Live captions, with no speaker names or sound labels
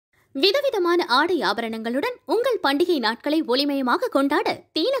விதவிதமான ஆடை ஆபரணங்களுடன் உங்கள் பண்டிகை நாட்களை ஒளிமயமாக கொண்டாட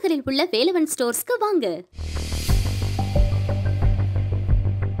தீநகரில் உள்ள வேலவன் ஸ்டோர்ஸ்க்கு வாங்க.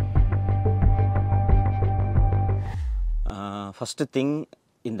 ஃபஸ்ட்டு திங்,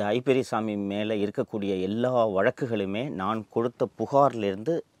 இந்த ஐப்பெரியசாமி மேலே இருக்கக்கூடிய எல்லா வழக்குகளுமே நான் கொடுத்த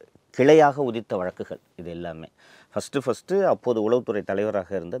புகார்லேருந்து கிளையாக உதித்த வழக்குகள். இது எல்லாமே ஃபஸ்ட்டு அப்போது உளவுத்துறை தலைவராக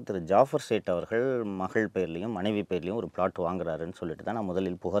இருந்த திரு ஜாஃபர் சேட் அவர்கள் மகள் பேர்லேயும் மனைவி பேர்லேயும் ஒரு பிளாட் வாங்குறாருன்னு சொல்லிட்டு தான் நான்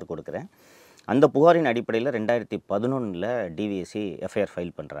முதலில் புகார் கொடுக்குறேன். அந்த புகாரின் அடிப்படையில் 2011 டிவிஎஸ்சி எஃப்ஐஆர்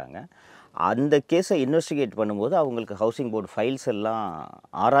ஃபைல் பண்ணுறாங்க. அந்த கேஸை இன்வெஸ்டிகேட் பண்ணும்போது அவங்களுக்கு ஹவுசிங் போர்டு ஃபைல்ஸ் எல்லாம்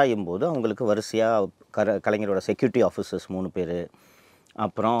ஆராயும் போது அவங்களுக்கு வரிசையாக கலைஞரோட செக்யூரிட்டி ஆஃபீஸர்ஸ் 3 பேர்,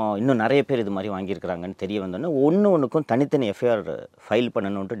 அப்புறம் இன்னும் நிறைய பேர் இது மாதிரி வாங்கியிருக்கிறாங்கன்னு தெரிய வந்தோன்னே ஒன்றுக்கும் தனித்தனி எஃப்ஐஆர் ஃபைல்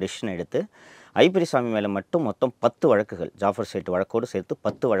பண்ணணுன்ட்டு டெசிஷன் எடுத்து ஐப்பெரியசாமி மேலே மட்டும் மொத்தம் 10 வழக்குகள், ஜாஃபர் சேட் வழக்கோடு சேர்த்து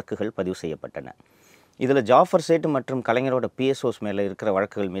 10 வழக்குகள் பதிவு செய்யப்பட்டன. இதில் ஜாஃபர் சேட் மற்றும் கலைஞரோட பிஎஸ்ஓஸ் மேலே இருக்கிற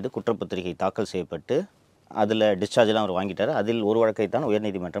வழக்குகள் மீது குற்றப்பத்திரிகை தாக்கல் செய்யப்பட்டு அதில் டிஸ்சார்ஜெலாம் அவர் வாங்கிட்டார். அதில் ஒரு வழக்கை தான்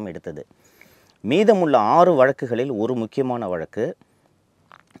உயர்நீதிமன்றம் எடுத்தது. மீதமுள்ள 6 வழக்குகளில் ஒரு முக்கியமான வழக்கு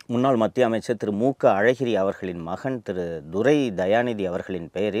முன்னாள் மத்திய அமைச்சர் திரு மு.க. அழகிரி அவர்களின் மகன் திரு துரை தயாநிதி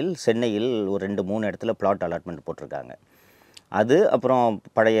அவர்களின் பெயரில் சென்னையில் ஒரு 2-3 இடத்துல பிளாட் அலாட்மெண்ட் போட்டிருக்காங்க. அது அப்புறம்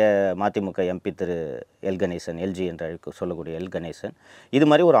பழைய மதிமுக எம்பி திரு எல் கணேசன், எல்ஜி என்று சொல்லக்கூடிய எல் கணேசன், இது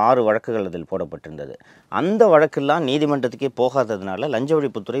மாதிரி ஒரு 6 வழக்குகள் அதில் போடப்பட்டிருந்தது. அந்த வழக்கெல்லாம் நீதிமன்றத்துக்கே போகாததுனால லஞ்ச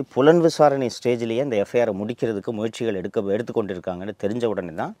ஒழிப்புத்துறை புலன் விசாரணை ஸ்டேஜிலேயே அந்த எஃப்ஐஆரை முடிக்கிறதுக்கு முயற்சிகள் எடுத்துக்கொண்டிருக்காங்கன்னு தெரிஞ்ச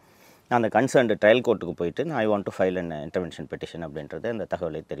உடனே தான் நான் அந்த கன்சர்ன்டு ட்ரையல் கோர்ட்டுக்கு போயிட்டு I want to file an intervention petition அப்படின்றத அந்த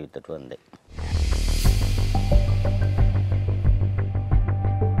தகவலை தெரிவித்துட்டு வந்தேன்.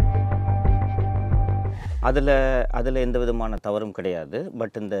 அதில் எந்த விதமான தவறும் கிடையாது.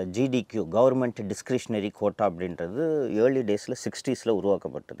 பட் இந்த ஜிடிக்யூ, கவர்மெண்ட் டிஸ்கிரிஷ்னரி கோட்டா அப்படின்றது ஏர்லி டேஸில் 60s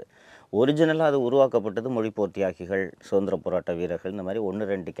உருவாக்கப்பட்டது. ஒரிஜினலாக அது உருவாக்கப்பட்டது மொழிப்போர் தியாகிகள், சுதந்திர போராட்ட வீரர்கள், இந்த மாதிரி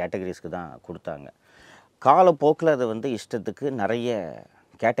 1-2 கேட்டகரிஸ்க்கு தான் கொடுத்தாங்க. காலப்போக்கில் அதை இஷ்டத்துக்கு நிறைய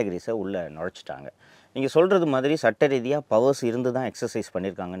கேட்டகரிஸை உள்ளே நுழைச்சிட்டாங்க. நீங்கள் சொல்கிறது மாதிரி சட்ட ரீதியாக பவர்ஸ் இருந்து தான் எக்ஸசைஸ்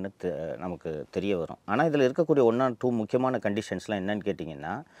பண்ணியிருக்காங்கன்னு நமக்கு தெரிய வரும். ஆனால் இதில் இருக்கக்கூடிய 1 or 2 முக்கியமான கண்டிஷன்ஸ்லாம் என்னென்னு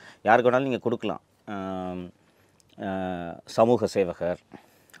கேட்டிங்கன்னா, யாருக்கு வேணாலும் நீங்கள் கொடுக்கலாம். சமூக சேவகர்,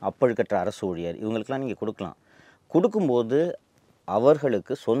 அப்பழுக்கற்ற அரசு ஊழியர், இவங்களுக்கெல்லாம் நீங்கள் கொடுக்கலாம். கொடுக்கும்போது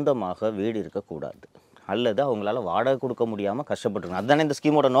அவர்களுக்கு சொந்தமாக வீடு இருக்கக்கூடாது, அல்லது அவங்களால வாடகை கொடுக்க முடியாமல் கஷ்டப்பட்டுருக்கணும். அதுதானே இந்த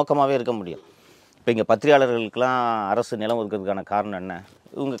ஸ்கீமோட நோக்கமாகவே இருக்க முடியும். இப்போ இங்கே பத்திரிகையாளர்களுக்கெல்லாம் அரசு நிலம் ஒதுக்கிறதுக்கான காரணம் என்ன?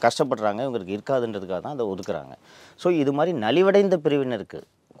 இவங்க கஷ்டப்படுறாங்க, இவங்களுக்கு இருக்காதுன்றதுக்காக தான் அதை ஒதுக்குறாங்க. ஸோ இது மாதிரி நலிவடைந்த பிரிவினருக்கு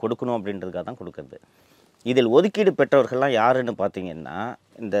கொடுக்கணும் அப்படின்றதுக்காக தான் கொடுக்குறது. இதில் ஒதுக்கீடு பெற்றவர்கள்லாம் யாருன்னு பார்த்தீங்கன்னா,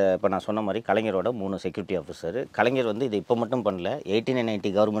 இப்போ நான் சொன்ன மாதிரி கலைஞரோட 3 செக்யூரிட்டி ஆஃபீஸர். கலைஞர் இதை இப்போ மட்டும் பண்ணல,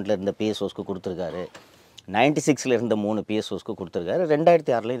 89-90 கவர்மெண்ட்டில் இருந்த பிஎஸ்ஓஸ்க்கு கொடுத்துருக்காரு, 96 இருந்த 3 பிஎஸ்ஓஸ்க்கு கொடுத்துருக்காரு,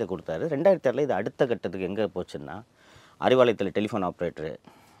 2006 இதை கொடுத்தாரு. 2006 இது அடுத்த கட்டத்துக்கு எங்கே போச்சுன்னா, அறிவாலயத்தில் டெலிஃபோன் ஆப்ரேட்டரு,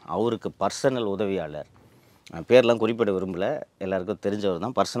 அவருக்கு பர்சனல் உதவியாளர், பேர்லாம் குறிப்பிட விரும்பலை, எல்லாருக்கும் தெரிஞ்சவர்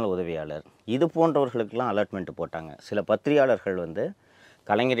தான், பர்சனல் உதவியாளர், இது போன்றவர்களுக்கெல்லாம் அலாட்மெண்ட்டு போட்டாங்க. சில பத்திரிகையாளர்கள்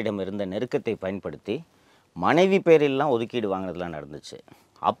கலைஞரிடம் இருந்த நெருக்கத்தை பயன்படுத்தி மனைவி பேரிலாம் ஒதுக்கீடு வாங்கினதுலாம் நடந்துச்சு.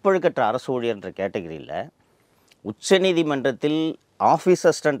 அப்பழுக்கற்ற அரசு ஊழியர்ன்ற கேட்டகரியில் உச்சநீதிமன்றத்தில் ஆஃபீஸ்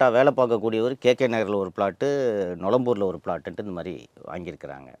அசிஸ்டண்ட்டாக வேலை பார்க்கக்கூடியவர் கே நகரில் ஒரு பிளாட்டு, நொளம்பூரில் ஒரு பிளாட்டுன்ட்டு இந்த மாதிரி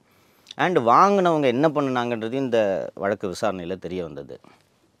வாங்கியிருக்கிறாங்க. அண்டு வாங்கினவங்க என்ன பண்ணினாங்கன்றது இந்த வழக்கு விசாரணையில் தெரிய வந்தது.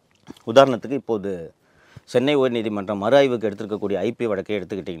 உதாரணத்துக்கு இப்போது சென்னை உயர்நீதிமன்றம் மறு ஆய்வுக்கு எடுத்திருக்கக்கூடிய ஐபி வழக்கை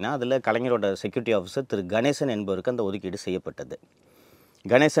எடுத்துக்கிட்டிங்கன்னா, அதில் கலைஞரோட செக்யூரிட்டி ஆஃபீஸர் திரு கணேசன் என்பவருக்கு அந்த ஒதுக்கீடு செய்யப்பட்டது.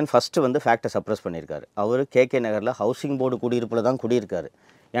 கணேசன் ஃபஸ்ட்டு ஃபேக்டை சப்ரஸ் பண்ணியிருக்காரு. அவர் கே நகரில் ஹவுசிங் போர்டு குடியிருப்பில் தான் குடியிருக்காரு,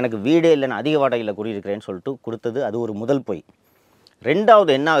 எனக்கு வீடே இல்லைன்னு அதிக வாடகையில் குடியிருக்கிறேன்னு சொல்லிட்டு கொடுத்தது. அது ஒரு முதல் பொய்.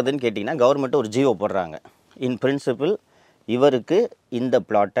 2வது என்ன ஆகுதுன்னு கேட்டிங்கன்னா, கவர்மெண்ட்டு ஒரு ஜிஓ போடுறாங்க. இன் பிரின்சிபிள் இவருக்கு இந்த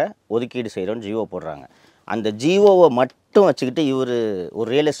பிளாட்டை ஒதுக்கீடு செய்கிறோன்னு ஜிஓ போடுறாங்க. அந்த ஜிஓவை மட்டும் வச்சுக்கிட்டு இவர் ஒரு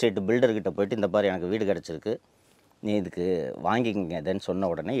ரியல் எஸ்டேட் பில்டர்கிட்ட போயிட்டு, இந்த மாதிரி எனக்கு வீடு கிடச்சிருக்கு, நீ இதுக்கு வாங்கிக்கிங்க இதுன்னு சொன்ன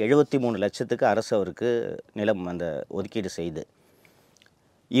உடனே 73 லட்சத்துக்கு அரசு அவருக்கு நிலம் அந்த ஒதுக்கீடு செய்து,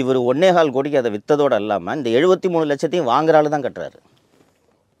 இவர் 1.25 கோடிக்கு அதை விற்றதோடு இல்லாமல் இந்த 73 லட்சத்தையும் வாங்குறாள் தான் கட்டுறாரு.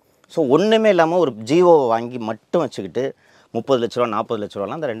 ஸோ ஒன்றுமே இல்லாமல் ஒரு ஜிஓவை வாங்கி மட்டும் வச்சுக்கிட்டு 30 லட்ச ரூபா 40 லட்ச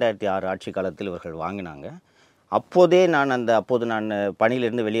ரூபாலாம் அந்த 2006 ஆட்சி காலத்தில் இவர்கள் வாங்கினாங்க. அப்போது நான்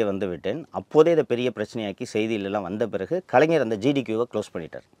பணியிலிருந்து வெளியே வந்து விட்டேன். அப்போதே இதை பெரிய பிரச்சனையாக்கி செய்தியிலலாம் வந்த பிறகு கலைஞர் அந்த ஜிடிக்யூவை க்ளோஸ்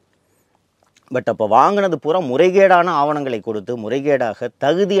பண்ணிட்டார். பட் அப்போ வாங்கினது பூரா முறைகேடான ஆவணங்களை கொடுத்து முறைகேடாக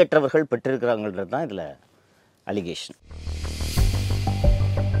தகுதியற்றவர்கள் பெற்றிருக்கிறாங்கன்றது தான் இதில் அலிகேஷன்.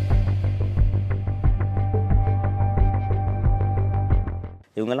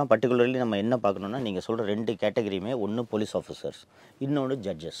 இவங்கெல்லாம் பர்டிகுலர்லி நம்ம என்ன பார்க்கணுன்னா, நீங்கள் சொல்கிற 2 கேட்டகரியுமே, ஒன்று போலீஸ் ஆஃபீஸர்ஸ், இன்னொன்று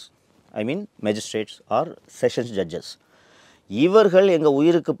ஜட்ஜஸ், ஐ மீன் மேஜிஸ்ட்ரேட்ஸ் ஆர் செஷன்ஸ் ஜட்ஜஸ். இவர்கள் எங்கள்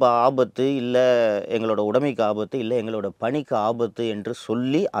உயிருக்கு ஆபத்து, இல்லை எங்களோட உடைமைக்கு ஆபத்து, இல்லை எங்களோட பணிக்கு ஆபத்து என்று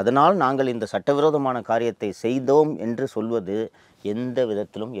சொல்லி அதனால் நாங்கள் இந்த சட்டவிரோதமான காரியத்தை செய்தோம் என்று சொல்வது எந்த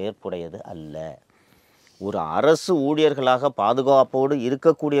விதத்திலும் ஏற்புடையது அல்ல. ஒரு அரசு ஊழியர்களாக பாதுகாப்போடு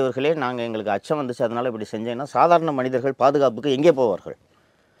இருக்கக்கூடியவர்களே நாங்கள் எங்களுக்கு அச்சம் வந்துச்சு அதனால் இப்படி செஞ்சேன்னா சாதாரண மனிதர்கள் பாதுகாப்புக்கு எங்கே போவார்கள்?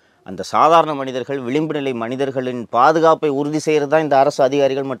 அந்த சாதாரண மனிதர்கள், விளிம்பு நிலை மனிதர்களின் பாதுகாப்பை உறுதி செய்கிறது தான் இந்த அரசு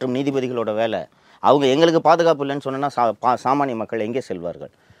அதிகாரிகள் மற்றும் நீதிபதிகளோட வேலை. அவங்க எங்களுக்கு பாதுகாப்பு இல்லைன்னு சொன்னால் சாமானிய மக்கள் எங்கே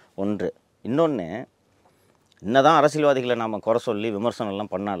செல்வார்கள்? ஒன்று. இன்னொன்று, இன்னதான் அரசியல்வாதிகளை நாம் குறை சொல்லி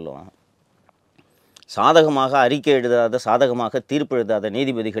விமர்சனம்லாம் பண்ணாலும் சாதகமாக அறிக்கை எழுதாத, சாதகமாக தீர்ப்பு எழுதாத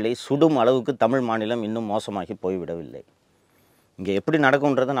நீதிபதிகளை சுடும் அளவுக்கு தமிழ் மாநிலம் இன்னும் மோசமாகி போய்விடவில்லை. இங்கே எப்படி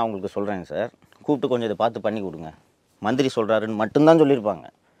நடக்கும்ன்றதை நான் உங்களுக்கு சொல்கிறேன் சார். கூப்பிட்டு கொஞ்சம் இதை பார்த்து பண்ணி கொடுங்க, மந்திரி சொல்கிறாருன்னு மட்டும்தான் சொல்லியிருப்பாங்க.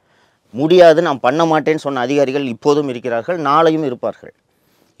 முடியாது, நான் பண்ண மாட்டேன்னு சொன்ன அதிகாரிகள் இப்போதும் இருக்கிறார்கள், நாளையும் இருப்பார்கள்.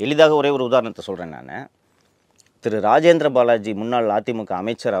 எளிதாக ஒரே ஒரு உதாரணத்தை சொல்கிறேன். நான் திரு ராஜேந்திர பாலாஜி முன்னாள் அதிமுக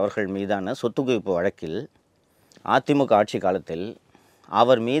அமைச்சர் அவர்கள் மீதான சொத்து குவிப்பு வழக்கில் அதிமுக ஆட்சி காலத்தில்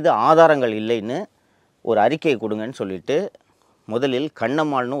அவர் மீது ஆதாரங்கள் இல்லைன்னு ஒரு அறிக்கையை கொடுங்கன்னு சொல்லிட்டு முதலில்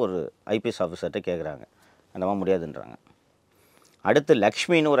கண்ணம்மாள்னு ஒரு ஐபிஎஸ் ஆஃபீஸர்கிட்ட கேட்குறாங்க, அந்த முடியாதுன்றாங்க. அடுத்து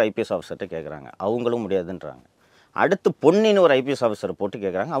லக்ஷ்மின்னு ஒரு ஐபிஎஸ் ஆஃபீஸர்கிட்ட கேட்குறாங்க, அவங்களும் முடியாதுன்றாங்க. அடுத்து பொன்னின்னு ஒரு ஐபிஎஸ் ஆஃபீஸரை போட்டு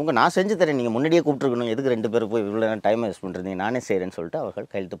கேட்குறாங்க, அவங்க நான் செஞ்சு தரேன், நீங்கள் முன்னாடியே கூப்பிட்டுருக்கணும், எதுக்கு 2 பேர் போய் இவ்வளோ டைம் வேஸ்ட் பண்ணுறீங்க, நானே செய்கிறேன்னு சொல்லிட்டு அவர்கள்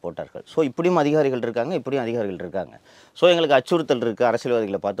கையெழுத்து போட்டார்கள். ஸோ இப்படியும் அதிகாரிகள் இருக்காங்க, இப்படியும் அதிகாரிகள் இருக்காங்க. ஸோ எங்களுக்கு அச்சுறுத்தல் இருக்குது,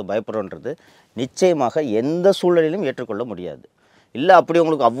 அரசியல்வாதிகளை பார்த்து பயப்படுறோன்றது நிச்சயமாக எந்த சூழலிலும் ஏற்றுக்கொள்ள முடியாது. இல்லை அப்படி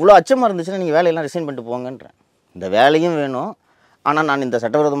உங்களுக்கு அவ்வளோ அச்சமாக இருந்துச்சுன்னா நீங்கள் வேலையெல்லாம் ரிசைன் பண்ணிட்டு போங்கன்றேன். இந்த வேலையும் வேணும், ஆனால் நான் இந்த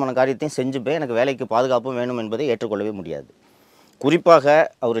சட்டவிரோதமான காரியத்தையும் செஞ்சுப்பேன், எனக்கு வேலைக்கு பாதுகாப்பும் வேணும் என்பதை ஏற்றுக்கொள்ளவே முடியாது. குறிப்பாக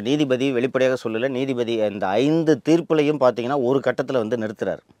அவர் நீதிபதி வெளிப்படையாக சொல்லலை. நீதிபதி இந்த 5 தீர்ப்புலையும் பார்த்தீங்கன்னா ஒரு கட்டத்தில் வந்து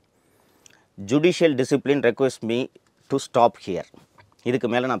நிறுத்துறார். Judicial discipline request me to stop here, இதுக்கு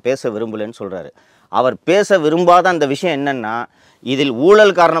மேலே நான் பேச விரும்பலைன்னு சொல்கிறாரு. அவர் பேச விரும்பாத அந்த விஷயம் என்னென்னா, இதில்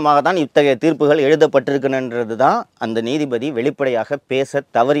ஊழல் காரணமாக தான் இத்தகைய தீர்ப்புகள் எழுதப்பட்டிருக்குன்றது தான் அந்த நீதிபதி வெளிப்படையாக பேச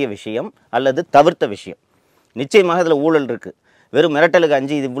தவறிய விஷயம் அல்லது தவிர்த்த விஷயம். நிச்சயமாக இதில் ஊழல் இருக்குது. வெறும் மிரட்டலுக்கு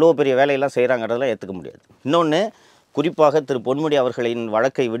அஞ்சு இது இவ்வளோ பெரிய வேலையெல்லாம் செய்கிறாங்கிறதெல்லாம் ஏற்றுக்க முடியாது. இன்னொன்று, குறிப்பாக திரு பொன்முடி அவர்களின்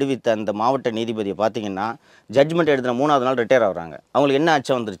வழக்கை விடுவித்த அந்த மாவட்ட நீதிபதியை பார்த்தீங்கன்னா ஜட்ஜ்மெண்ட் எழுதின 3வது நாள் ரிட்டையர் ஆகுறாங்க. அவங்களுக்கு என்ன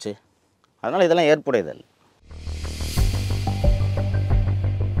அச்சம் வந்துருச்சு? அதனால் இதெல்லாம் ஏற்புடையதல்ல.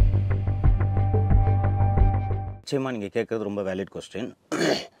 நிச்சயமாக நீங்கள் கேட்குறது ரொம்ப வேலிட் கொஸ்டின்.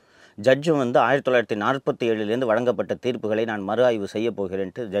 ஜட்ஜும் வந்து 1947 வழங்கப்பட்ட தீர்ப்புகளை நான் மறு ஆய்வு செய்ய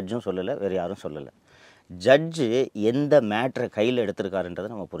போகிறேன்ட்டு ஜட்ஜும் சொல்லலை, வேறு யாரும் சொல்லலை. ஜட்ஜு எந்த மேட்ரை கையில் எடுத்திருக்காருன்றதை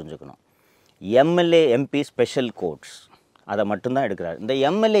நம்ம புரிஞ்சுக்கணும். எம்எல்ஏ எம்பி ஸ்பெஷல் கோர்ட்ஸ் அதை மட்டும்தான் எடுக்கிறார். இந்த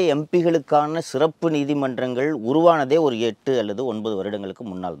எம்எல்ஏ எம்பிகளுக்கான சிறப்பு நீதிமன்றங்கள் உருவானதே ஒரு 8 அல்லது 9 வருடங்களுக்கு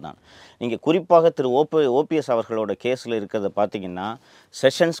முன்னால் தான். நீங்கள் குறிப்பாக திரு ஓபிஎஸ் அவர்களோட கேஸில் இருக்கிறத பார்த்தீங்கன்னா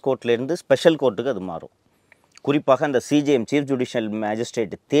செஷன்ஸ் கோர்ட்லேருந்து ஸ்பெஷல் கோர்ட்டுக்கு அது மாறும். குறிப்பாக அந்த CGM chief judicial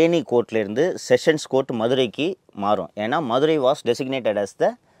magistrate Theni கோர்ட்லேருந்து sessions court மதுரைக்கு மாறும். ஏன்னா Madurai was designated as the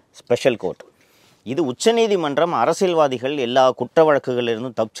special court. இது உச்சநீதிமன்றம் அரசியல்வாதிகள் எல்லா குற்ற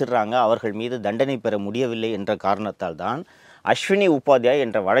வழக்குகளிலிருந்தும் தப்பிச்சிடுறாங்க, அவர்கள் மீது தண்டனை பெற முடியவில்லை என்ற காரணத்தால் தான் அஸ்வினி உபாத்யாய்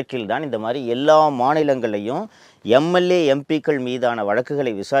என்ற வழக்கில் தான் இந்த மாதிரி எல்லா மாநிலங்களையும் எம்எல்ஏ எம்பிக்கள் மீதான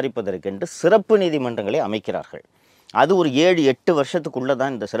வழக்குகளை விசாரிப்பதற்கென்று சிறப்பு நீதிமன்றங்களை அமைக்கிறார்கள். அது ஒரு 7-8 வருஷத்துக்குள்ளே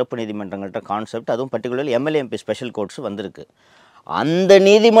தான் இந்த சிறப்பு நீதிமன்றங்கள்ட்ட கான்செப்ட், அதுவும் particular MLA MP special courts வந்திருக்கு. அந்த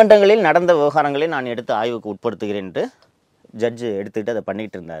நீதிமன்றங்களில் நடந்த விவகாரங்களை நான் எடுத்து ஆய்வுக்கு உட்படுத்துகிறேன்ட்டு ஜட்ஜு எடுத்துக்கிட்டு அதை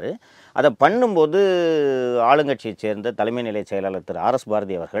பண்ணிகிட்டு இருந்தார். அதை பண்ணும்போது ஆளுங்கட்சியைச் சேர்ந்த தலைமை நிலைய செயலாளர் திரு ஆர்எஸ்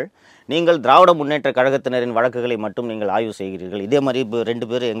பாரதி அவர்கள், நீங்கள் திராவிட முன்னேற்ற கழகத்தினரின் வழக்குகளை மட்டும் நீங்கள் ஆய்வு செய்கிறீர்கள், இதே மாதிரி இப்போ 2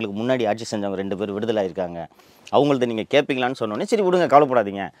 பேர் எங்களுக்கு முன்னாடி ஆட்சி செஞ்சவங்க 2 பேர் விடுதலை இருக்காங்க, அவங்கள்ட்ட நீங்கள் கேட்பீங்களான்னு சொன்னோன்னே சரி விடுங்க,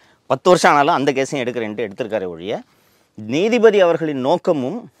 கவலைப்படாதீங்க, 10 வருஷம் ஆனாலும் அந்த கேஸையும் எடுக்கிறேன்ட்டு எடுத்திருக்காரு ஒழிய நீதிபதி அவர்களின்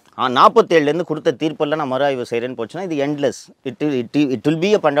நோக்கமும் 47 கொடுத்த தீர்ப்பெல்லாம் நான் மறு ஆய்வு செய்கிறேன்னு போச்சுன்னா இது endless, it will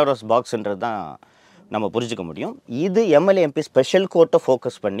be a பண்டோரஸ் பாக்ஸ்ன்றது தான் நம்ம புரிஞ்சுக்க முடியும். இது எம்எல்ஏ எம்பி ஸ்பெஷல் கோர்ட்டை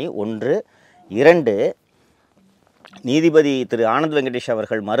ஃபோக்கஸ் பண்ணி 1. 2, நீதிபதி திரு ஆனந்த் வெங்கடேஷ்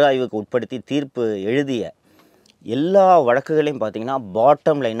அவர்கள் மறு ஆய்வுக்கு உட்படுத்தி தீர்ப்பு எழுதிய எல்லா வழக்குகளையும் பார்த்திங்கன்னா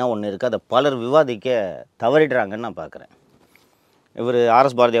பாட்டம் லைனாக ஒன்று இருக்குது, அதை பலர் விவாதிக்க தவறிடுறாங்கன்னு நான் பார்க்குறேன். இவர்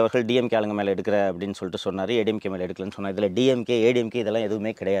ஆர்எஸ் பாரதி அவர்கள் டிஎம்கே ஆளுங்க மேலே எடுக்கிற அப்படின்னு சொல்லிட்டு சொன்னார், ஏடிஎம்கே மேலே எடுக்கலன்னு சொன்னார். இதில் டிஎம்கே ஏடிஎம்கே இதெல்லாம்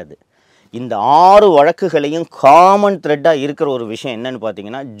எதுவுமே கிடையாது. இந்த 6 வழக்குகளையும் காமன் த்ரெட்டாக இருக்கிற ஒரு விஷயம் என்னென்னு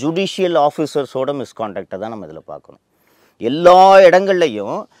பார்த்தீங்கன்னா ஜுடிஷியல் ஆஃபீஸர்ஸோட மிஸ்கான்டாக்டை தான் நம்ம இதில் பார்க்கணும். எல்லா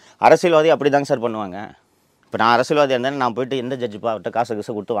இடங்கள்லையும் அரசியல்வாதி அப்படி தாங்க சார் பண்ணுவாங்க. இப்போ நான் அரசியல்வாதியாக இருந்தேன், நான் போய்ட்டு எந்த ஜட்ஜு அவர்கிட்ட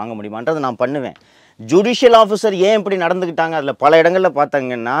காசு கொடுத்து வாங்க முடியுமான்றதை நான் பண்ணுவேன். ஜுடிஷியல் ஆஃபீஸர் ஏன் இப்படி நடந்துக்கிட்டாங்க, அதில் பல இடங்களில்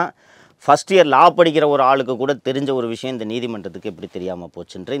பார்த்தாங்கன்னா ஃபஸ்ட் இயர் லா படிக்கிற ஒரு ஆளுக்கு கூட தெரிஞ்ச ஒரு விஷயம் இந்த நீதிமன்றத்துக்கு எப்படி தெரியாமல்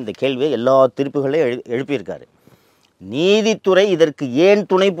போச்சுன்ற இந்த கேள்வியை எல்லா தீர்ப்புகளையும் எழுப்பியிருக்காரு. நீதித்துறை இதற்கு ஏன்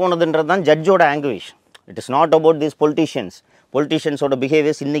துணை போனதுன்றது தான் ஜட்ஜோட Angkrish. It is not about these politicians. பொலிட்டிஷியன்ஸோட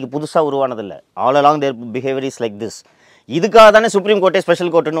behaviours இன்றைக்கி புதுசாக உருவானதில்லை. All along there behaviour is like this. இதுக்காக தானே சுப்ரீம் கோர்ட்டே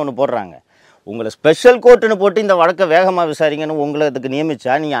ஸ்பெஷல் கோர்ட்டுன்னு ஒன்று போடுறாங்க. உங்களை ஸ்பெஷல் கோர்ட்டுன்னு போட்டு இந்த வழக்கை வேகமாக விசாரிங்கன்னு உங்களை அதுக்கு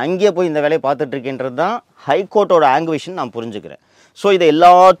நியமித்தா நீங்கள் அங்கேயே போய் இந்த வேலையை பார்த்துட்ருக்கின்றது தான் ஹைகோர்ட்டோட ஆங்குவேஷன் நான் புரிஞ்சுக்கிறேன். ஸோ இதை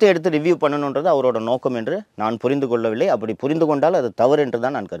எல்லாத்தையும் எடுத்து ரிவ்யூ பண்ணணுன்றது அவரோட நோக்கம் என்று நான் புரிந்து கொள்ளவில்லை. அப்படி புரிந்து கொண்டால் அது தவறு என்று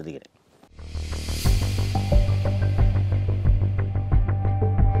தான் நான் கருதுகிறேன்.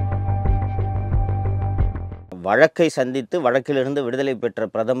 வழக்கை சந்தித்து வழக்கிலிருந்து விடுதலை பெற்ற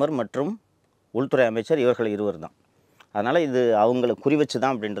பிரதமர் மற்றும் உள்துறை அமைச்சர் இவர்கள் இருவர் தான். அதனால் இது அவங்கள குறி வச்சு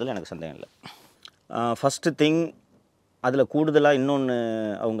தான் அப்படின்றதுல எனக்கு சந்தேகம் இல்லை. ஃபஸ்ட்டு திங், அதில் கூடுதலாக இன்னொன்று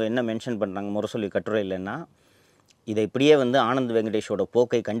அவங்க என்ன மென்ஷன் பண்ணுறாங்க முரசொலி கட்டுரை இல்லைன்னா, இதை இப்படியே ஆனந்த் வெங்கடேஷோட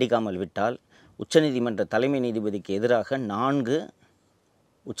போக்கை கண்டிக்காமல் விட்டால் உச்சநீதிமன்ற தலைமை நீதிபதிக்கு எதிராக 4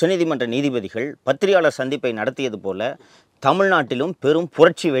 உச்சநீதிமன்ற நீதிபதிகள் பத்திரிகையாளர் சந்திப்பை நடத்தியது போல் தமிழ்நாட்டிலும் பெரும்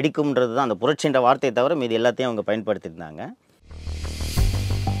புரட்சி வெடிக்கும்ன்றது தான். அந்த புரட்சின்ற வார்த்தையை தவிர மீது எல்லாத்தையும் அவங்க பயன்படுத்தியிருந்தாங்க.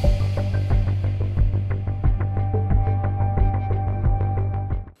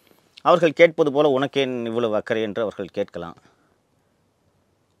 அவர்கள் கேட்பது போல் உனக்கேன் இவ்வளவு அக்கறை என்று அவர்கள் கேட்கலாம்.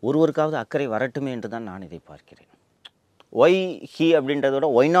 ஒருவருக்காவது அக்கறை வரட்டுமே என்று தான் நான் இதை பார்க்கிறேன். Y he அப்படின்றதோட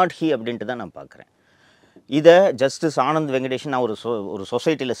Y not he அப்படின்ட்டு தான் நான் பார்க்குறேன். இதை ஜஸ்டிஸ் ஆனந்த் வெங்கடேஷன், நான் ஒரு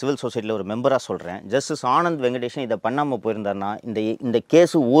சொசைட்டியில் சிவில் சொசைட்டியில் ஒரு மெம்பராக சொல்கிறேன். ஜஸ்டிஸ் ஆனந்த் வெங்கடேஷன் இதை பண்ணாமல் போயிருந்தார்னா இந்த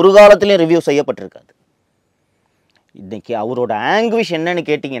கேஸு ஒரு காலத்துலேயும் ரிவ்யூ செய்யப்பட்டிருக்காது. இன்றைக்கி அவரோட ஆங்குவிஷ் என்னன்னு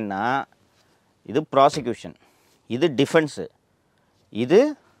கேட்டிங்கன்னா, இது ப்ராசிக்யூஷன், இது டிஃபென்ஸு, இது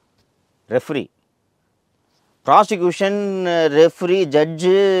referee. Prosecution, referee,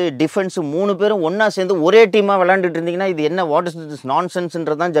 judge, defence 3 பேரும் ஒன்றா சேர்ந்து ஒரே டீமாக விளாண்டுட்டு இருந்தீங்கன்னா இது என்ன, வாட் இஸ் திஸ்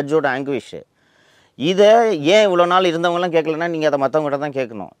நான்சென்ஸ்ன்றது தான் ஜட்ஜோட ஆங்குவிஷ். இதை ஏன் இவ்வளோ நாள் இருந்தவங்களாம் கேட்கலன்னா நீங்கள் அதை மற்றவங்ககிட்ட தான்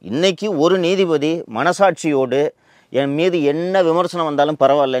கேட்கணும். இன்றைக்கி ஒரு நீதிபதி மனசாட்சியோடு என் மீது என்ன விமர்சனம் வந்தாலும்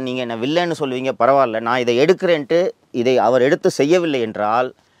பரவாயில்ல, நீங்கள் என்ன வில்லைன்னு சொல்லுவீங்க பரவாயில்ல, நான் இதை எடுக்கிறேன்ட்டு இதை அவர் எடுத்து செய்யவில்லை என்றால்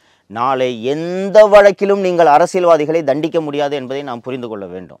நாளை எந்த வழக்கிலும் நீங்கள் அரசியல்வாதிகளை தண்டிக்க முடியாது என்பதை நாம் புரிந்து கொள்ள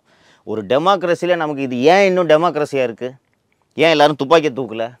வேண்டும். ஒரு டெமோக்ரஸியில் நமக்கு இது ஏன் இன்னும் டெமோக்ரஸியாக இருக்குது? ஏன் எல்லோரும் துப்பாக்கியை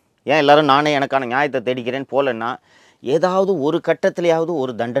தூக்கலை? ஏன் எல்லோரும் நானே எனக்கான நியாயத்தை தேடிக்கிறேன் போலன்னா, ஏதாவது ஒரு கட்டத்திலேயாவது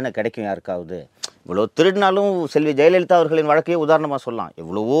ஒரு தண்டனை கிடைக்கும் யாருக்காவது. இவ்வளோ திருடினாலும் செல்வி ஜெயலலிதா அவர்களின் வழக்கையே உதாரணமாக சொல்லலாம்.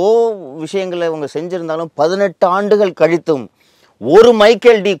 எவ்வளவோ விஷயங்களை அவங்க செஞ்சுருந்தாலும் 18 ஆண்டுகள் கழித்தும் ஒரு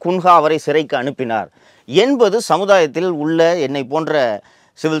மைக்கேல் டி குன்ஹா அவரை சிறைக்கு அனுப்பினார் என்பது சமுதாயத்தில் உள்ள என்னை போன்ற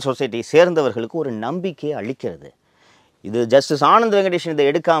சிவில் சொசைட்டி சேர்ந்தவர்களுக்கு ஒரு நம்பிக்கையை அளிக்கிறது. இது ஜஸ்டிஸ் ஆனந்த் வெங்கடேஷன் இதை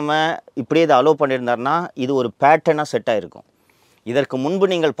எடுக்காமல் இப்படியே இதை அலோவ் பண்ணியிருந்தார்னா இது ஒரு பேட்டர்னாக செட் ஆகிருக்கும். இதற்கு முன்பு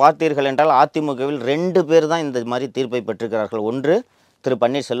நீங்கள் பார்த்தீர்கள் என்றால் அதிமுகவில் 2 பேர் தான் இந்த மாதிரி தீர்ப்பை பெற்றிருக்கிறார்கள். ஒன்று திரு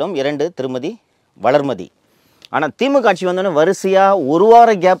பன்னீர்செல்வம், 2 திருமதி வளர்மதி. ஆனால் திமுக ஆட்சி வந்தோடனே வரிசையாக ஒரு வார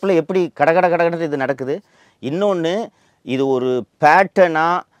கேப்பில் எப்படி கடகடன்னு இது நடக்குது. இன்னொன்று, இது ஒரு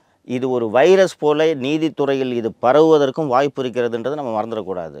பேட்டர்னாக, இது ஒரு வைரஸ் போல நீதித்துறையில் இது பரவுவதற்கும் வாய்ப்பு இருக்கிறதுன்றதை நம்ம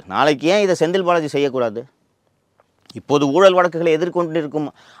மறந்துடக்கூடாது. நாளைக்கு ஏன் இதை செந்தில் பாலாஜி செய்யக்கூடாது? இப்போது ஊழல் வழக்குகளை எதிர்கொண்டிருக்கும்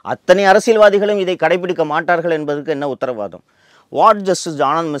அத்தனை அரசியல்வாதிகளும் இதை கடைபிடிக்க மாட்டார்கள் என்பதற்கு என்ன உத்தரவாதம்? What justice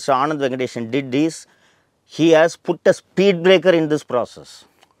mister Anand Venkatesan did is he has put a speed breaker in this process.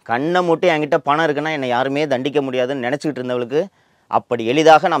 கண்ணை மூட்டி என்கிட்ட பணம் இருக்குன்னா என்னை யாருமே தண்டிக்க முடியாதுன்னு நினச்சிக்கிட்டு இருந்தவளுக்கு அப்படி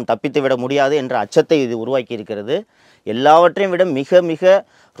எளிதாக நாம் தப்பித்து விட முடியாது என்ற அச்சத்தை இது உருவாக்கி இருக்கிறது. எல்லாவற்றையும் விட மிக மிக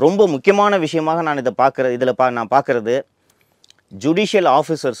ரொம்ப முக்கியமான விஷயமாக நான் இதை நான் பார்க்குறது, ஜுடிஷியல்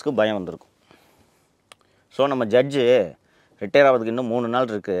ஆஃபீஸர்ஸ்க்கு பயம் வந்திருக்கும். ஸோ நம்ம ஜட்ஜு ரிட்டையர் ஆகிறதுக்கு இன்னும் 3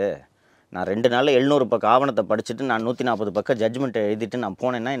 நாள் இருக்குது, நான் 2 நாளில் 700 பக்கம் ஆவணத்தை படிச்சுட்டு நான் 140 பக்கம் ஜட்ஜ்மெண்ட்டை எழுதிட்டு நான்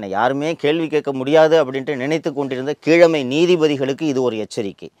போனேன்னா என்னை யாருமே கேள்வி கேட்க முடியாது அப்படின்ட்டு நினைத்து கொண்டிருந்த கீழமை நீதிபதிகளுக்கு இது ஒரு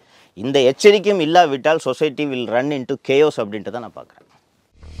எச்சரிக்கை. இந்த எச்சரிக்கையும் இல்லாவிட்டால் society will run into chaos அப்படின்ட்டு தான் நான் பார்க்குறேன்.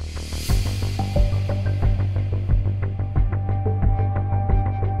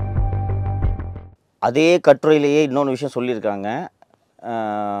 அதே கட்டுரையிலேயே இன்னொன்று விஷயம் சொல்லியிருக்காங்க.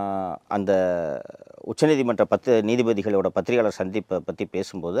 அந்த உச்சநீதிமன்ற நீதிபதிகளோட பத்திரிகையாளர் சந்திப்பை பற்றி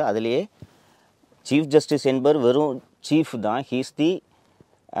பேசும்போது அதிலேயே சீஃப் ஜஸ்டிஸ் என்பவர் வெறும் சீஃப் தான், he's the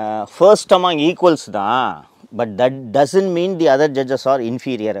first among equals தான், but that doesn't mean the other judges R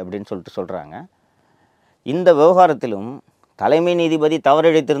inferior அப்படின்னு சொல்கிறாங்க. இந்த விவகாரத்திலும் தலைமை நீதிபதி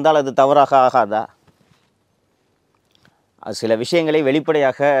தவறிழைத்திருந்தால் அது தவறாக ஆகாதா? சில விஷயங்களை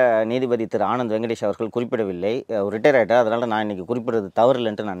வெளிப்படையாக நீதிபதி திரு ஆனந்த் வெங்கடேஷ் அவர்கள் குறிப்பிடவில்லை. ரிட்டையர் ஆகிட்டார், அதனால் நான் இன்றைக்கி குறிப்பிடுறது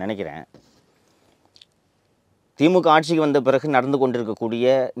தவறில்லைன்ட்டு நான் நினைக்கிறேன். திமுக ஆட்சிக்கு வந்த பிறகு நடந்து கொண்டிருக்கக்கூடிய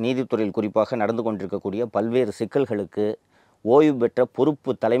நீதித்துறையில் குறிப்பாக நடந்து கொண்டிருக்கக்கூடிய பல்வேறு சிக்கல்களுக்கு ஓய்வு பெற்ற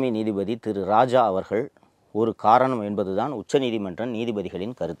பொறுப்பு தலைமை நீதிபதி திரு ராஜா அவர்கள் ஒரு காரணம் என்பதுதான் உச்சநீதிமன்ற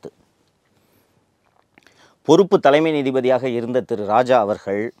நீதிபதிகளின் கருத்து. பொறுப்பு தலைமை நீதிபதியாக இருந்த திரு ராஜா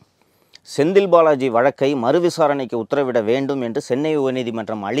அவர்கள் செந்தில் பாலாஜி வழக்கை மறுவிசாரணைக்கு உத்தரவிட வேண்டும் என்று சென்னை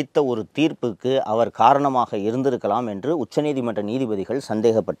உயர்நீதிமன்றம் அளித்த ஒரு தீர்ப்புக்கு அவர் காரணமாக இருந்திருக்கலாம் என்று உச்சநீதிமன்ற நீதிபதிகள்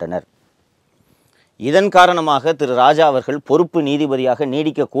சந்தேகப்பட்டனர். இதன் காரணமாக திரு ராஜா அவர்கள் பொறுப்பு நீதிபதியாக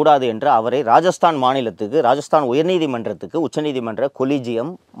நீடிக்கக்கூடாது என்று அவரை ராஜஸ்தான் உயர்நீதிமன்றத்துக்கு உச்சநீதிமன்ற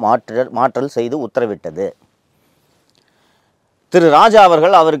கொலிஜியம் மாற்றல் செய்து உத்தரவிட்டது. திரு ராஜா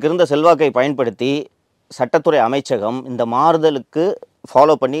அவர்கள் அவருக்கு இருந்த செல்வாக்கை பயன்படுத்தி சட்டத்துறை அமைச்சகம் இந்த மாறுதலுக்கு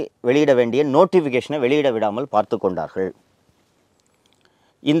ஃபாலோ பண்ணி வெளியிட வேண்டிய நோட்டிஃபிகேஷனை வெளியிட விடாமல் பார்த்து கொண்டார்கள்.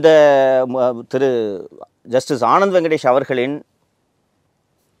 இந்த திரு ஜஸ்டிஸ் ஆனந்த் வெங்கடேஷ் அவர்களின்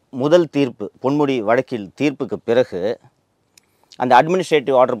முதல் தீர்ப்பு பொன்முடி வழக்கில் தீர்ப்புக்கு பிறகு அந்த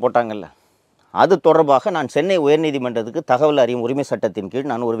அட்மினிஸ்ட்ரேட்டிவ் ஆர்டர் போட்டாங்கல்ல, அது தொடர்பாக நான் சென்னை உயர்நீதிமன்றத்துக்கு தகவல் அறியும் உரிமை சட்டத்தின்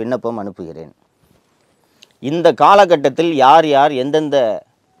கீழ் நான் ஒரு விண்ணப்பம் அனுப்புகிறேன். இந்த காலகட்டத்தில் யார் யார் எந்தெந்த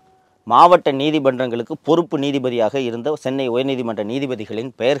மாவட்ட நீதிமன்றங்களுக்கு பொறுப்பு நீதிபதியாக இருந்த சென்னை உயர்நீதிமன்ற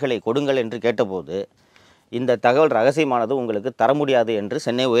நீதிபதிகளின் பெயர்களை கொடுங்கள் என்று கேட்டபோது இந்த தகவல் ரகசியமானது உங்களுக்கு தர முடியாது என்று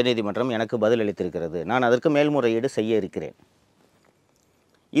சென்னை உயர்நீதிமன்றம் எனக்கு பதிலளித்திருக்கிறது. நான் அதற்கு மேல்முறையீடு செய்ய இருக்கிறேன்.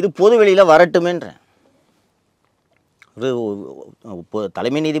 இது பொதுவெளியில் வரட்டுமேன்றேன். ஒரு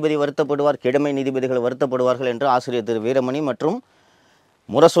தலைமை நீதிபதி வருத்தப்படுவார், கீழமை நீதிபதிகள் வருத்தப்படுவார்கள் என்று ஆசிரியர் திரு வீரமணி மற்றும்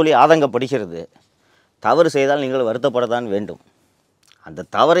முரசொலி ஆதங்கப்படுகிறது. தவறு செய்தால் நீங்கள் வருத்தப்படத்தான் வேண்டும். அந்த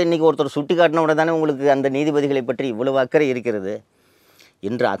தவறை இன்றைக்கி ஒருத்தர் சுட்டி காட்டின உடனே தானே உங்களுக்கு அந்த நீதிபதிகளை பற்றி இவ்வளவு அக்கறை இருக்கிறது.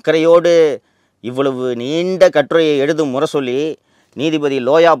 இன்று அக்கறையோடு இவ்வளவு நீண்ட கட்டுரையை எழுதும் முரசொலி நீதிபதி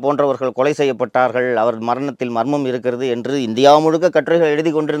லோயா போன்றவர்கள் கொலை செய்யப்பட்டார்கள், அவர் மரணத்தில் மர்மம் இருக்கிறது என்று இந்தியா முழுக்க கட்டுரைகள்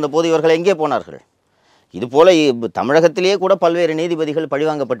எழுதி கொண்டிருந்த போது இவர்கள் எங்கே போனார்கள்? இதுபோல தமிழகத்திலேயே கூட பல்வேறு நீதிபதிகள்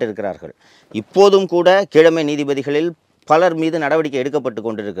பழிவாங்கப்பட்டிருக்கிறார்கள். இப்போதும் கூட கீழமை நீதிபதிகளில் பலர் மீது நடவடிக்கை எடுக்கப்பட்டு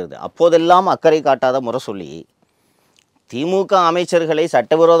கொண்டிருக்கிறது. அப்போதெல்லாம் அக்கறை காட்டாத முரசொலி திமுக அமைச்சர்களை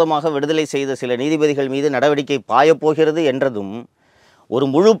சட்டவிரோதமாக விடுதலை செய்த சில நீதிபதிகள் மீது நடவடிக்கை பாயப்போகிறது என்றதும் ஒரு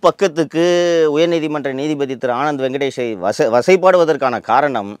முழு பக்கத்துக்கு உயர்நீதிமன்ற நீதிபதி திரு ஆனந்த் வெங்கடேஷை வசைப்பாடுவதற்கான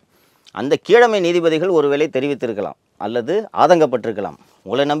காரணம் அந்த கீழமை நீதிபதிகள் ஒருவேளை தெரிவித்திருக்கலாம் அல்லது ஆதங்கப்பட்டிருக்கலாம்.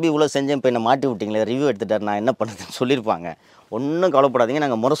 உங்களை நம்பி இவ்வளோ செஞ்சேன், இப்போ என்னை மாட்டி விட்டிங்களே, ரிவ்யூ எடுத்துட்டார், நான் என்ன பண்ணுறதுன்னு சொல்லியிருப்பாங்க. ஒன்றும் கவலைப்படாதீங்க,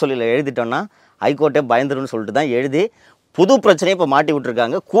 நாங்கள் முரசொலியில் எழுதிட்டோன்னா ஹைகோர்ட்டே பயந்துருன்னு சொல்லிட்டு தான் எழுதி புது பிரச்சனையை இப்போ மாட்டி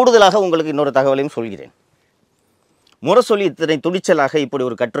விட்டுருக்காங்க. கூடுதலாக உங்களுக்கு இன்னொரு தகவலையும் சொல்கிறேன். முரசொலி இத்தனை துணிச்சலாக இப்படி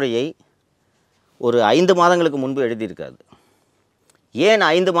ஒரு கட்டுரையை ஒரு 5 மாதங்களுக்கு முன்பு எழுதியிருக்காது. ஏன்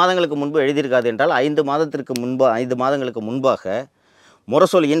 5 மாதங்களுக்கு முன்பு எழுதியிருக்காது என்றால் 5 மாதங்களுக்கு முன்பாக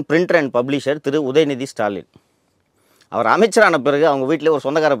முரசொலியின் printer and publisher Thiru Udhayanidhi Stalin அவர் அமைச்சரான பிறகு அவங்க வீட்டில் ஒரு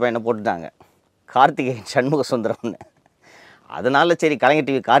சொந்தக்கார பையனை போட்டுட்டாங்க, கார்த்திகேயன் சண்முக சுந்தரம்னு. அதனால சரி கலைஞர்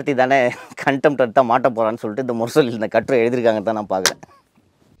டிவி கார்த்தி தானே கண்டெம்ட் எடுத்தால் மாட்ட போகிறான்னு சொல்லிட்டு இந்த முரசொலியில் இந்த கட்டுரை எழுதியிருக்காங்க தான் நான் பார்க்குறேன்.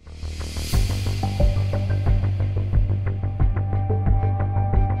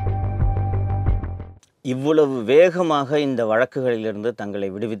 இவ்வளவு வேகமாக இந்த வழக்குகளிலிருந்து தங்களை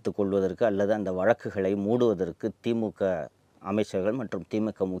விடுவித்துக் கொள்வதற்கு அல்லது அந்த வழக்குகளை மூடுவதற்கு திமுக அமைச்சர்கள் மற்றும்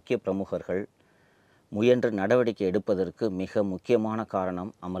திமுக முக்கிய பிரமுகர்கள் முயன்று நடவடிக்கை எடுப்பதற்கு மிக முக்கியமான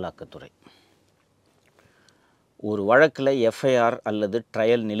காரணம் அமலாக்கத்துறை. ஒரு வழக்கில் எஃப்ஐஆர் அல்லது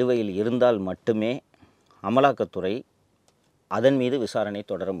ட்ரையல் நிலுவையில் இருந்தால் மட்டுமே அமலாக்கத்துறை அதன் மீது விசாரணை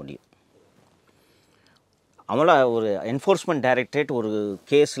தொடர முடியும். ஒரு என்ஃபோர்ஸ்மெண்ட் டைரக்டரேட் ஒரு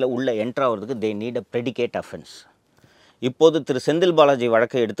கேஸில் உள்ள என்ட்ராகிறதுக்கு they need a predicate offence. இப்போது திரு செந்தில் பாலாஜி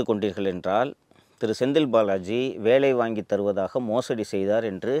வழக்கை எடுத்துக்கொண்டீர்கள் என்றால் திரு செந்தில் பாலாஜி வேலை வாங்கி தருவதாக மோசடி செய்தார்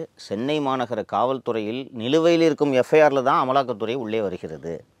என்று சென்னை மாநகர காவல்துறையில் நிலுவையில் இருக்கும் எஃப்ஐஆரில் தான் அமலாக்கத்துறை உள்ளே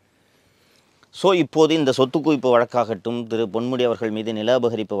வருகிறது. ஸோ இப்போது இந்த சொத்து குவிப்பு வழக்காகட்டும், திரு பொன்முடி அவர்கள் மீது நில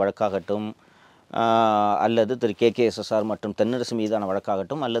அபகரிப்பு வழக்காகட்டும், அல்லது திரு KKSSR மற்றும் தென்னரசு மீதான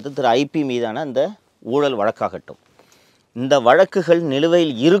வழக்காகட்டும், அல்லது திரு IP மீதான அந்த ஊழல் வழக்காகட்டும், இந்த வழக்குகள்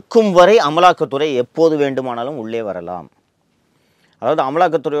நிலுவையில் இருக்கும் வரை அமலாக்கத்துறை எப்போது வேண்டுமானாலும் உள்ளே வரலாம். அதாவது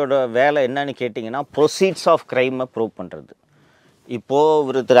அமலாக்கத்துறையோட வேலை என்னன்னு கேட்டிங்கன்னா ப்ரொசீட்ஸ் ஆஃப் க்ரைமை ப்ரூவ் பண்ணுறது. இப்போது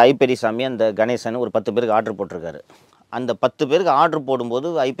ஒரு திரு ஐப்பெரிசாமி அந்த கணேசன் ஒரு 10 பேருக்கு ஆர்டர் போட்டிருக்காரு. அந்த 10 பேருக்கு ஆர்டர் போடும்போது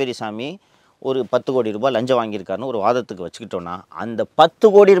ஐப்பெரிசாமி ஒரு 10 கோடி ரூபாய் லஞ்சம் வாங்கியிருக்காருன்னு ஒரு வாதத்துக்கு வச்சுக்கிட்டோன்னா அந்த 10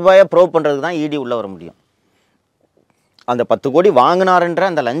 கோடி ரூபாயை ப்ரூவ் பண்ணுறதுக்கு தான் இடி உள்ளே வர முடியும். அந்த 10 கோடி வாங்கினாருன்ற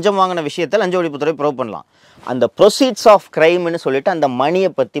அந்த லஞ்சம் வாங்கின விஷயத்தை லஞ்ச ஒழிப்புத்துறை ப்ரூவ் பண்ணலாம். அந்த ப்ரொசீட்ஸ் ஆஃப் க்ரைம்னு சொல்லிட்டு அந்த மணியை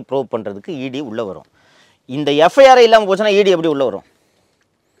பற்றி ப்ரூவ் பண்ணுறதுக்கு இடி உள்ளே வரும். இந்த எஃப்ஐஆர் இல்லாமல் போச்சுன்னா இடி எப்படி உள்ளே வரும்?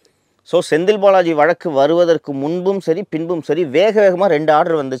 ஸோ செந்தில் பாலாஜி வழக்கு வருவதற்கு முன்பும் சரி பின்பும் சரி வேகமாக 2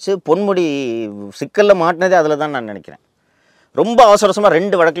 ஆர்டர் வந்துச்சு. பொன்முடி சிக்கலில் மாட்டினதே அதில் தான் நான் நினைக்கிறேன். ரொம்ப அவசரமாக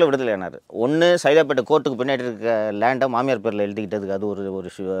 2 வழக்கில் விடுதலை ஆனார். ஒன்று சைதாப்பேட்டை கோர்ட்டுக்கு பின்னாடி இருக்க லேண்டை மாமியார் பேரில் எழுதிக்கிட்டதுக்கு அது ஒரு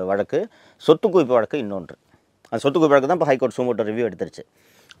வழக்கு, சொத்து குவிப்பு வழக்கு இன்னொன்று. அந்த சொத்து குவிப்பு வழக்கு தான் இப்போ ஹைகோர்ட் சுமோட்டோ ரிவ்யூ எடுத்துருச்சு.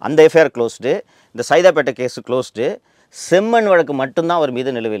 அந்த எஃப்ஐஆர் க்ளோஸ்டு, இந்த சைதாப்பேட்டை கேஸு க்ளோஸ்டு, செம்மண் வழக்கு மட்டும்தான் அவர்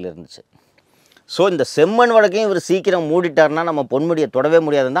மீது நிலுவையில் இருந்துச்சு. ஸோ இந்த செம்மண் வழக்கையும் இவர் சீக்கிரம் மூடிட்டார்னா நம்ம பொன்முடியை தொடவே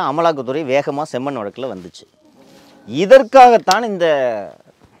முடியாதுன்னு தான் அமலாக்கத்துறை வேகமாக செம்மண் வழக்கில் வந்துச்சு. இதற்காகத்தான் இந்த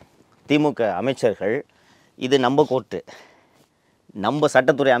திமுக அமைச்சர்கள், இது நம்ம கோர்ட்டு, நம்ம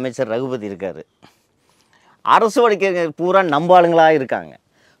சட்டத்துறை அமைச்சர் ரகுபதி இருக்கார், அரசு வழக்கு பூரா நம்ம ஆளுங்களாக இருக்காங்க.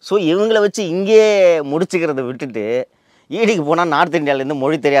 ஸோ இவங்கள வச்சு இங்கே முடிச்சுக்கிறத விட்டுட்டு ஈடிக்கு போனால் நார்த் இந்தியாவிலேருந்து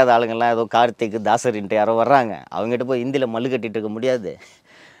மொழி தெரியாத ஆளுங்கள்லாம் ஏதோ கார்த்திக் தாசரின்ட்டு யாரோ வர்றாங்க, அவங்ககிட்ட போய் ஹிந்தியில் மல்லு கட்டிகிட்டு இருக்க முடியாது.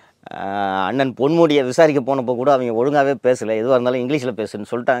 அண்ணன் பொன்முடியை விசாரிக்க போனப்போ கூட அவங்க ஒழுங்காகவே பேசலை, எதுவாக இருந்தாலும் இங்கிலீஷில் பேசுன்னு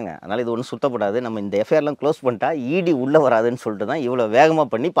சொல்லிட்டாங்க. அதனால் இது ஒன்றும் சுத்தப்படாது, நம்ம இந்த எஃப்ஐஆர்லாம் க்ளோஸ் பண்ணிட்டா ஈடி உள்ளே வராதுன்னு சொல்லிட்டு தான் இவ்வளோ வேகமாக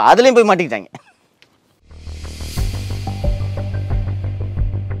பண்ணி இப்போ அதுலேயும் போய் மாட்டிக்கிட்டாங்க.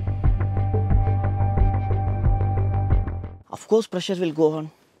 Of course pressure will go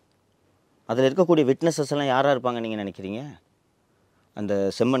on. அதில் இருக்கக்கூடிய விட்னஸஸ் எல்லாம் யாராக இருப்பாங்க நீங்கள் நினைக்கிறீங்க? அந்த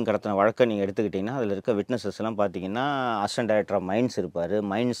செம்மண் கடத்தின வழக்கை நீங்கள் எடுத்துக்கிட்டிங்கன்னா அதில் இருக்க விட்னஸஸ் எல்லாம் பார்த்தீங்கன்னா அசிஸ்டன்ட் டைரக்டர் ஆஃப் மைன்ஸ் இருப்பார்,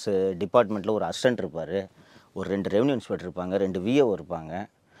 மைன்ஸ் டிபார்ட்மெண்ட்டில் ஒரு அசிஸ்டன்ட் இருப்பார், ஒரு 2 ரெவன்யூ இன்ஸ்பெக்டர் இருப்பாங்க, 2 விஓ இருப்பாங்க,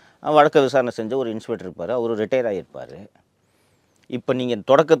 வழக்கை விசாரணை செஞ்ச ஒரு இன்ஸ்பெக்டர் இருப்பார், அவர் ரிட்டையர் ஆகியிருப்பார். இப்போ நீங்கள்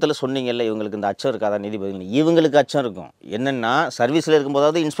தொடக்கத்தில் சொன்னீங்கல்ல இவங்களுக்கு இந்த அச்சம் இருக்காதா நீதிபதிகள், இவங்களுக்கு அச்சம் இருக்கும். என்னென்னா சர்வீஸில்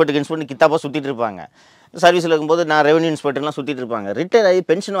இருக்கும்போதாவது இன்ஸ்பெக்டர் கித்தாப்பாக சுற்றிட்டு இருப்பாங்க, சர்வீஸில் இருக்கும்போது நான் ரெவன்யூ இன்ஸ்பெக்டர்லாம் சுற்றிட்டு இருப்பாங்க. ரிட்டையர் ஆகி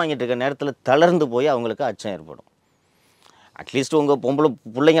பென்ஷன் வாங்கிட்டு இருக்க நேரத்தில் தளர்ந்து போய் அவங்களுக்கு அச்சம் ஏற்படும். அட்லீஸ்ட் உங்கள்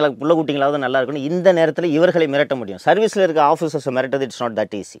புள்ள குட்டிங்களாவது நல்லா இருக்கணும். இந்த நேரத்தில் இவர்களை மிரட்ட முடியும். சர்வீஸில் இருக்க ஆஃபீஸர்ஸை மிரட்டது it's not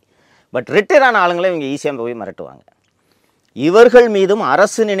that easy. But retire ஆன ஆளுங்களை இவங்க ஈஸியாக போய் மிரட்டுவாங்க. இவர்கள் மீதும்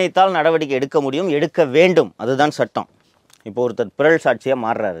அரசு நினைத்தால் நடவடிக்கை எடுக்க முடியும், எடுக்க வேண்டும், அதுதான் சட்டம். இப்போ ஒருத்தர் பிறல் சாட்சியாக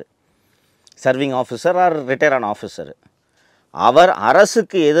மாறுறாரு, சர்விங் ஆஃபீஸர் ஆர் ரிட்டையர் ஆன ஆஃபீஸர், அவர்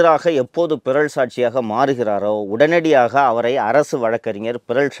அரசுக்கு எதிராக எப்போது பிறல் சாட்சியாக மாறுகிறாரோ உடனடியாக அவரை அரசு வழக்கறிஞர்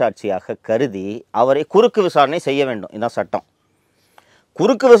பிறல் சாட்சியாக கருதி அவரை குறுக்கு விசாரணை செய்ய வேண்டும். இதுதான் சட்டம்.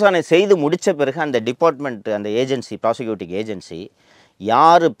 குறுக்கு விசாரணை செய்து முடித்த பிறகு அந்த டிபார்ட்மெண்ட், அந்த ஏஜென்சி, ப்ராசிக்யூட்டிங் ஏஜென்சி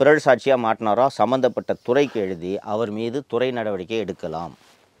யார் பிறல் சாட்சியாக மாட்டினாரோ சம்மந்தப்பட்ட துறைக்கு எழுதி அவர் மீது துறை நடவடிக்கை எடுக்கலாம்.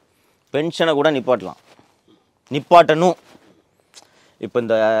 பென்ஷனை கூட நிப்பாட்டணும். இப்போ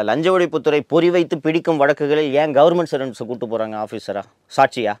இந்த லஞ்ச ஒழிப்புத்துறை பொறி வைத்து பிடிக்கும் வழக்குகளில் ஏன் கவர்மெண்ட் சர்வன்ட்ஸை கூட்டு போகிறாங்க ஆஃபீஸராக,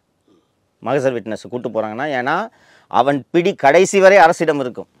 சாட்சியாக, மகசர் விட்னஸை கூட்டு போகிறாங்கன்னா, ஏன்னா அவன் பிடி கடைசி வரை அரசிடம்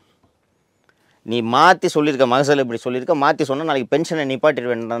இருக்கும். நீ மாற்றி சொல்லியிருக்க, மகசல் இப்படி சொல்லியிருக்க, மாற்றி சொன்னால் நாளைக்கு பென்ஷனை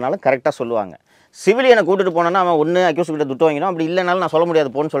நிப்பாட்டிடுவேன்றதுனால கரெக்டாக சொல்லுவாங்க. சிவிலியனை கூட்டிகிட்டு போனோன்னா அவன் ஒன்று அக்யூஸ் கிட்ட துட்டு வாங்கிடும், அப்படி இல்லைனாலும் நான் சொல்ல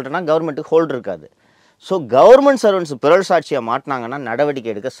முடியாது போன்னு சொல்லிட்டேன்னா கவர்மெண்ட்டுக்கு ஹோல்டு இருக்காது. ஸோ கவர்மெண்ட் சர்வன்ட்ஸ் பிறல் சாட்சியாக மாட்டினாங்கன்னா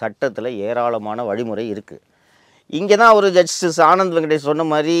நடவடிக்கை எடுக்க சட்டத்தில் ஏராளமான வழிமுறை இருக்குது. இங்கே தான் ஒரு ஜட்ஜஸ் ஆனந்த் வெங்கடேஷ் சொன்ன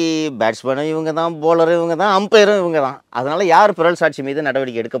மாதிரி பேட்ஸ்மேனும் இவங்க தான், போலரும் இவங்க தான், அம்பையரும் இவங்க தான். அதனால் யார் பிறல் சாட்சி மீது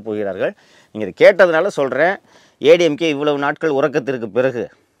நடவடிக்கை எடுக்க போகிறார்கள்? நீங்கள் இதை கேட்டதுனால சொல்கிறேன். ஏடிஎம்கே இவ்வளவு நாட்கள் உறக்கத்திற்கு பிறகு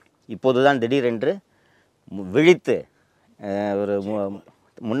இப்போது தான் திடீரென்று விழித்து ஒரு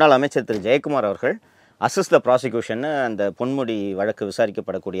முன்னாள் அமைச்சர் திரு ஜெயக்குமார் அவர்கள் அசிஸ்ட் த ப்ராசிக்யூஷன் அந்த பொன்முடி வழக்கு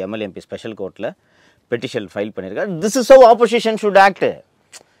விசாரிக்கப்படக்கூடிய எம்எல்ஏஎம்பி ஸ்பெஷல் கோர்ட்டில் பெட்டிஷன் ஃபைல் பண்ணியிருக்காரு. This is how opposition should act.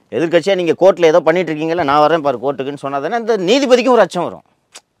 எதிர்கட்சியாக நீங்கள் கோர்ட்டில் ஏதோ பண்ணிகிட்டு இருக்கீங்களா, நான் வரேன் பாரு கோர்ட்டுக்குன்னு சொன்னால் தானே இந்த நீதிபதிக்கும் ஒரு அச்சம் வரும்.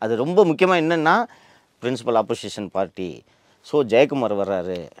 அது ரொம்ப முக்கியமாக என்னென்னா principal opposition party. So Jayakumar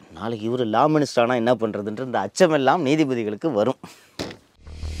வர்றாரு, நாளைக்கு இவர் லா மினிஸ்டர் ஆனால் என்ன பண்ணுறதுன்ற இந்த அச்சமெல்லாம் நீதிபதிகளுக்கு வரும்.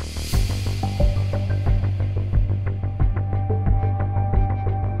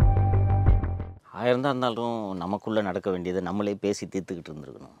 ஆயிரம் தான் இருந்தாலும் நமக்குள்ளே நடக்க வேண்டியது நம்மளே பேசி தீர்த்துக்கிட்டு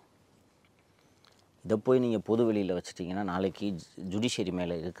இருந்துருக்கணும். இதை போய் நீங்கள் பொது வெளியில் வச்சுட்டிங்கன்னா நாளைக்கு ஜுடிஷியரி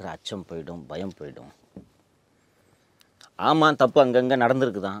மேலே இருக்கிற அச்சம் போயிடும், பயம் போயிடும். ஆமாம், தப்பு அங்கங்கே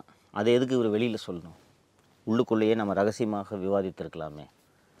நடந்திருக்கு தான், அதை எதுக்கு இவர் வெளியில் சொல்லணும்? உள்ளுக்குள்ளேயே நம்ம ரகசியமாக விவாதித்திருக்கலாமே.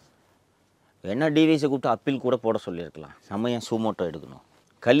 என்ன டிவிஸை கூப்பிட்டு அப்பீல் கூட போட சொல்லியிருக்கலாம். நம்ம ஏன் சூமோட்டோ எடுக்கணும்?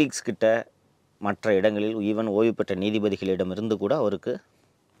 கலீக்ஸ் கிட்ட மற்ற இடங்களில் ஈவன் ஓய்வு பெற்ற நீதிபதிகளிடமிருந்து கூட அவருக்கு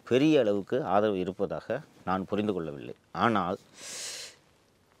பெரிய அளவுக்கு ஆதரவு இருப்பதாக நான் புரிந்து கொள்ளவில்லை. ஆனால்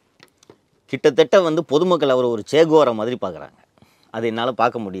கிட்டத்தட்ட பொதுமக்கள் அவர் ஒரு சேகோரை மாதிரி பார்க்குறாங்க. அது என்னால்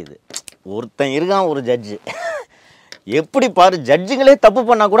பார்க்க முடியுது. ஒருத்தன் இருக்கான், ஒரு ஜட்ஜு, எப்படி பாரு, ஜட்ஜுங்களே தப்பு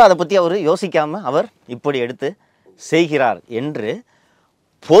பண்ணால் கூட அதை பற்றி அவர் யோசிக்காமல் அவர் இப்படி எடுத்து செய்கிறார் என்று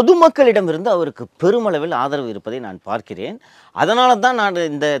பொதுமக்களிடமிருந்து அவருக்கு பெருமளவில் ஆதரவு இருப்பதை நான் பார்க்கிறேன். அதனால தான் நான்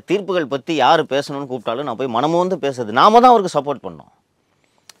இந்த தீர்ப்புகள் பற்றி யார் பேசணும்னு கூப்பிட்டாலும் நான் போய் மனமோந்து பேசுறது. நாம தான் அவருக்கு சப்போர்ட் பண்ணோம்.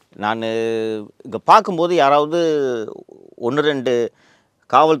 நான் இங்கே பார்க்கும்போது யாராவது 1-2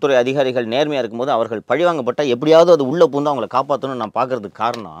 காவல்துறை அதிகாரிகள் நேர்மையாக இருக்கும்போது அவர்கள் பழிவாங்கப்பட்டால் எப்படியாவது அது உள்ளே பூந்து அவங்கள காப்பாற்றணும்னு நான் பார்க்குறதுக்கு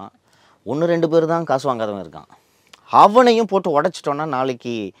காரணம் 1-2 பேர் தான் காசு வாங்காதவங்க இருக்கான். அவனையும் போட்டு உடச்சிட்டோன்னா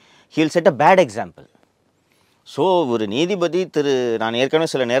நாளைக்கு heel set a bad example. So ஒரு நீதிபதி நான்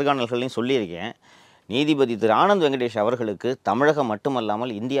ஏற்கனவே சில நேர்காணல்களையும் சொல்லியிருக்கேன், நீதிபதி திரு ஆனந்த் வெங்கடேஷ் அவர்களுக்கு தமிழகம்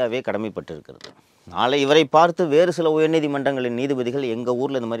மட்டுமல்லாமல் இந்தியாவே கடமைப்பட்டிருக்கிறது. நாளை இவரை பார்த்து வேறு சில உயர்நீதிமன்றங்களின் நீதிபதிகள் எங்கள்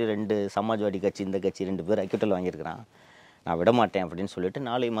ஊரில் இந்த மாதிரி 2 சமாஜ்வாடி கட்சி, இந்த கட்சி 2 பேர் அக்யூட்டல் வாங்கியிருக்கிறான், நான் விடமாட்டேன் அப்படின்னு சொல்லிட்டு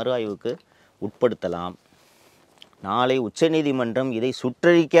நாளை மறு ஆய்வுக்கு உட்படுத்தலாம். நாளை உச்சநீதிமன்றம் இதை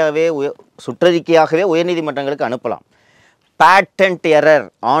சுற்றறிக்கையாகவே உயர்நீதிமன்றங்களுக்கு அனுப்பலாம். Patent error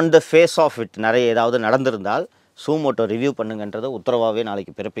on the face of it நிறைய ஏதாவது நடந்திருந்தால் சூமோட்டோ ரிவ்யூ பண்ணுங்கன்றதை உத்தரவாகவே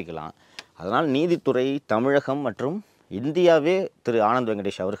நாளைக்கு பிறப்பிக்கலாம். அதனால் நீதித்துறை தமிழகம் மற்றும் இந்தியாவே திரு ஆனந்த்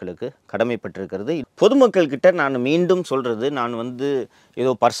வெங்கடேஷ் அவர்களுக்கு கடமைப்பட்டிருக்கிறது. பொதுமக்கள்கிட்ட நான் மீண்டும் சொல்கிறது, நான்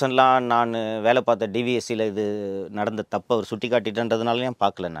ஏதோ பர்சனலாக நான் வேலை பார்த்த டிவிஎஸ்சியில் இது நடந்த தப்பை அவர் சுட்டி காட்டிட்டன்றதுனாலையும்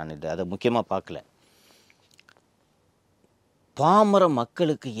பார்க்கல. நான் அதை முக்கியமாக பார்க்கல. பாமர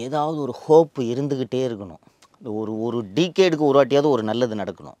மக்களுக்கு ஏதாவது ஒரு ஹோப் இருந்துக்கிட்டே இருக்கணும். ஒரு டீகேடுக்கு ஒரு வாட்டியாவது ஒரு நல்லது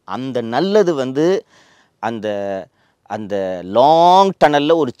நடக்கணும். அந்த நல்லது அந்த அந்த லாங்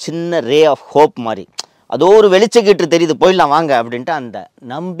டனலில் ஒரு சின்ன ரே ஆஃப் ஹோப் மாதிரி, அதோ ஒரு வெளிச்சக்கீற்று தெரியுது, போயிடலாம் வாங்க அப்படின்ட்டு அந்த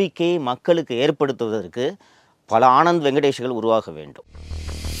நம்பிக்கையை மக்களுக்கு ஏற்படுத்துவதற்கு பல ஆனந்த் வெங்கடேஷ்கள் உருவாக வேண்டும்.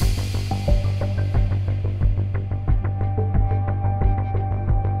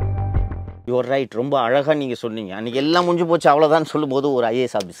 யுவர் ரைட், ரொம்ப அழகாக நீங்கள் சொன்னீங்க. அன்றைக்கி எல்லாம் முடிஞ்சு போச்சு அவ்வளோதான் சொல்லும்போது ஒரு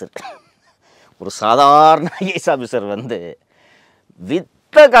ஐஏஎஸ் ஆஃபீஸர், ஒரு சாதாரண ஐஏஎஸ் ஆஃபீஸர்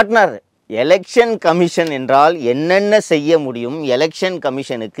வித்த காட்டினார். எலெக்ஷன் கமிஷன் என்றால் என்னென்ன செய்ய முடியும், எலெக்ஷன்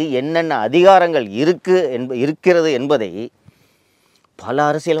கமிஷனுக்கு என்னென்ன அதிகாரங்கள் இருக்கிறது என்பதை பல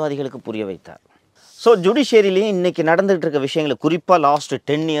அரசியல்வாதிகளுக்கு புரிய வைத்தார். ஸோ ஜுடிஷியரிலையும் இன்றைக்கி நடந்துகிட்டு இருக்க விஷயங்களை, குறிப்பாக லாஸ்ட்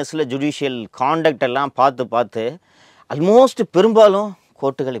 10 இயர்ஸில் ஜுடிஷியல் காண்டக்ட் எல்லாம் பார்த்து ஆல்மோஸ்ட் பெரும்பாலும்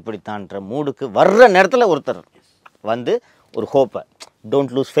கோர்ட்டுகள் இப்படித்தான்ற மூடுக்கு வர்ற நேரத்தில் ஒருத்தர் ஒரு ஹோப்பை,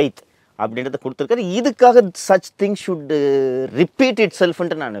 டோன்ட் லூஸ் ஃபெய்த் அப்படின்றத கொடுத்துருக்காரு. இதுக்காக such thing should repeat it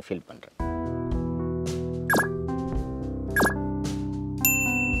செல்ஃப்ன்ட்டு நான் ஃபீல் பண்ணுறேன்.